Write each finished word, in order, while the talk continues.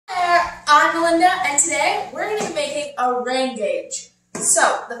I'm Linda, and today we're going to be making a rain gauge.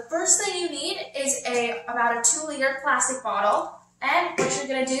 So, the first thing you need is about a 2-liter plastic bottle, and what you're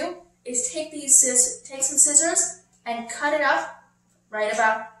going to do is take some scissors and cut it up right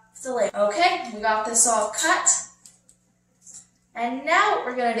about the lid. Okay, we got this all cut, and now what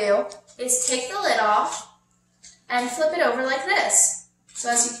we're going to do is take the lid off and flip it over like this. So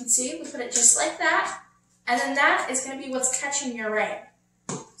as you can see, we put it just like that, and then that is going to be what's catching your rain.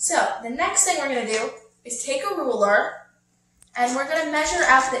 So, the next thing we're going to do is take a ruler, and we're going to measure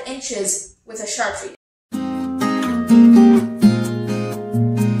out the inches with a Sharpie.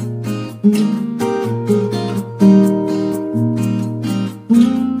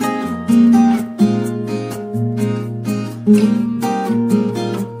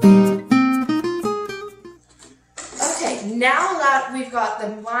 Okay, now that we've got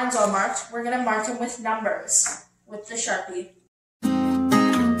the lines all marked, we're going to mark them with numbers with the Sharpie.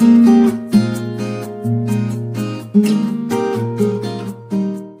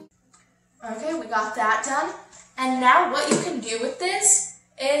 Okay, we got that done. And now what you can do with this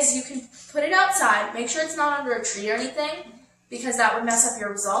is you can put it outside. Make sure it's not under a tree or anything, because that would mess up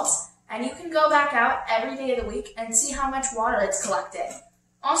your results. And you can go back out every day of the week and see how much water it's collected.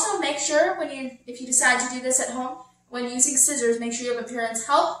 Also, make sure if you decide to do this at home, when using scissors, make sure you have a parent's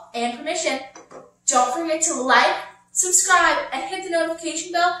help and permission. Don't forget to like, subscribe, and hit the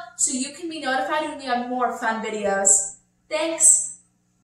notification bell so you can be notified when we have more fun videos. Thanks!